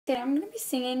I'm going to be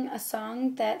singing a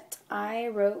song that I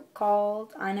wrote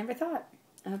called I Never Thought.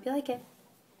 I hope you like it.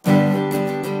 I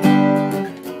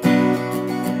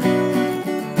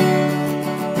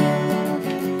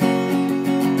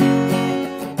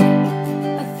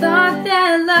thought that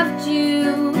I loved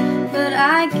you, but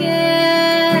I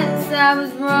guess I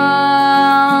was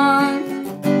wrong.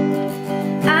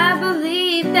 I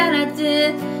believed that I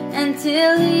did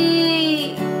until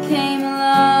he came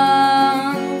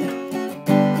along.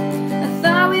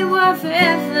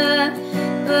 Forever,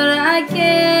 but I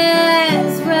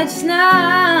guess we're just not.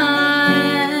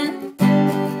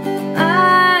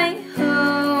 I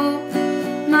hope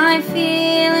my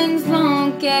feelings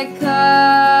won't get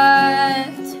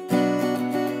cut.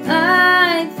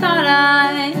 I thought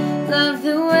I loved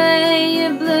the way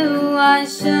your blue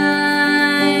eyes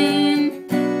shine.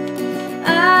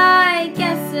 I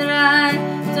guess that I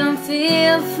don't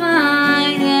feel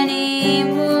fine anymore.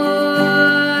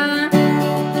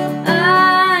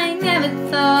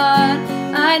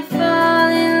 I'd fall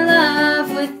in love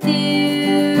with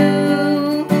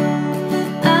you.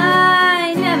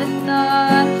 I never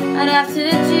thought I'd have to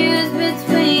choose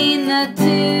between the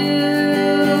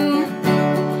two.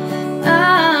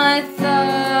 I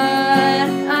thought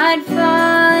I'd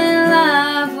fall in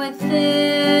love with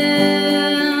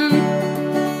him,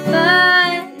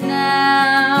 but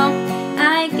now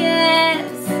I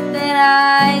guess that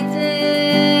I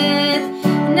did.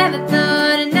 I never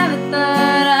thought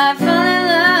I'd fall in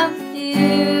love with you.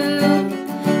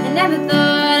 I never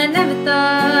thought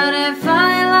I'd fall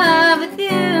in love with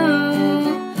you.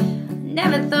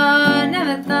 Never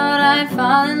thought I'd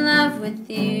fall in love with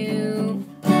you.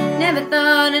 Never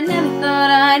thought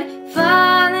I'd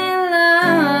fall in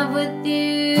love with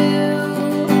you.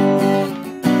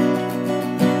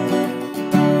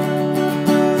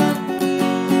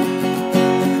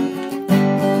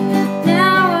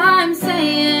 Now I'm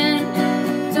saying,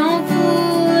 don't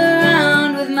fool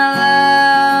around with my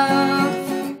love.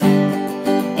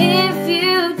 If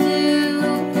you do,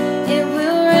 it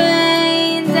will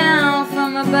rain down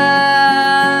from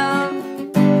above.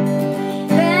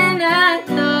 Then I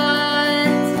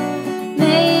thought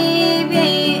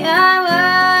maybe I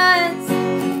was.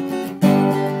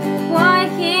 Why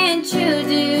can't you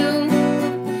do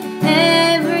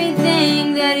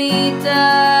everything that he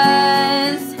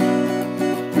does?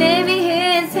 Maybe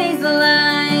his hazel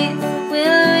eyes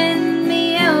will win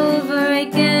me over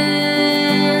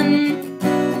again.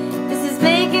 This is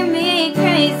making me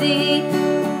crazy.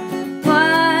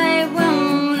 Why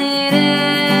won't it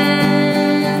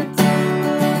end?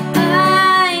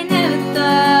 I never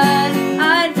thought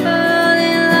I'd fall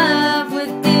in love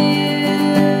with you.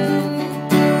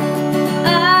 I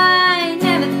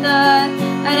never thought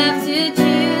I'd have to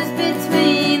choose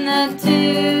between the two.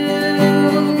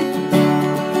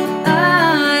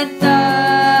 I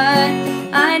thought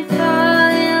I'd fall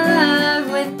in love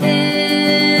with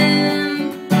him,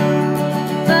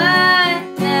 but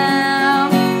now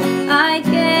I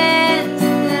guess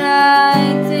that I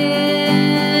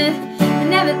did. I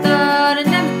never thought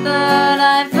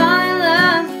I'd fall in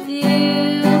love with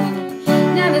you.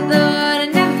 Never thought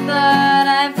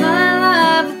I'd fall in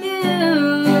love with you.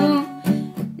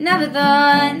 Never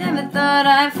thought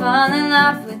I'd fall in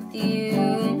love with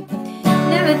you.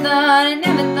 Never thought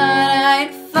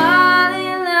I'd fall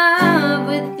in love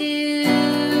with you.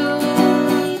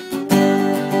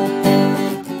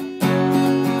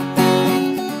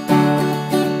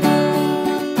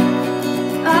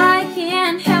 I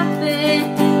can't help it,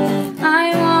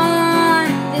 I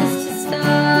want this to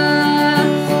stop.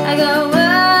 I go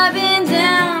up and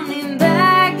down and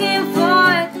back and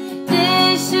forth.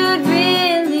 This should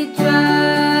really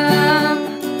drop.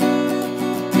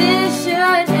 This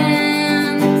should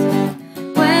end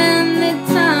when the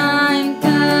time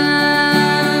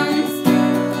comes.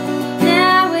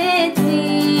 Now it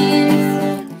seems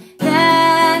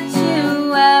that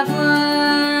you have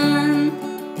won.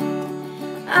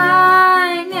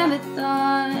 I never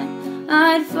thought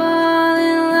I'd fall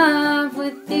in love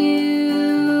with you.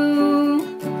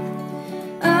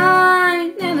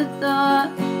 I never thought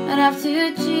I'd have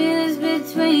to choose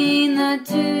between the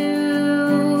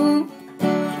two.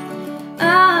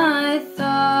 I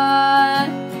thought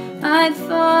I'd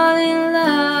fall in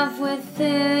love with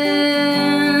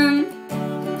him,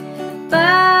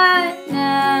 but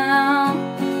now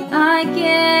I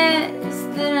guess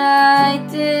that I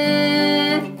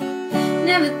did.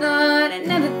 Never thought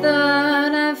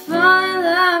I'd fall in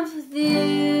love with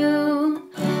you.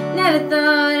 Never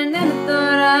thought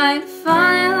I'd fall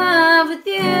in love with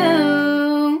you.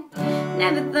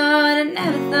 Never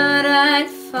thought I'd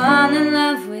fall in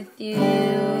love with you.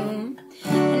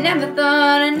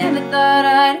 I never thought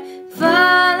I'd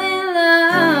fall in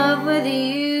love with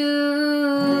you.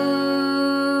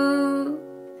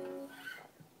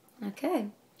 Okay.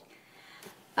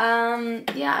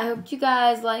 Yeah, I hope you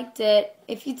guys liked it.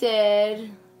 If you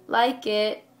did, like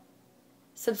it,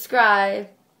 subscribe,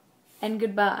 and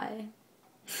goodbye.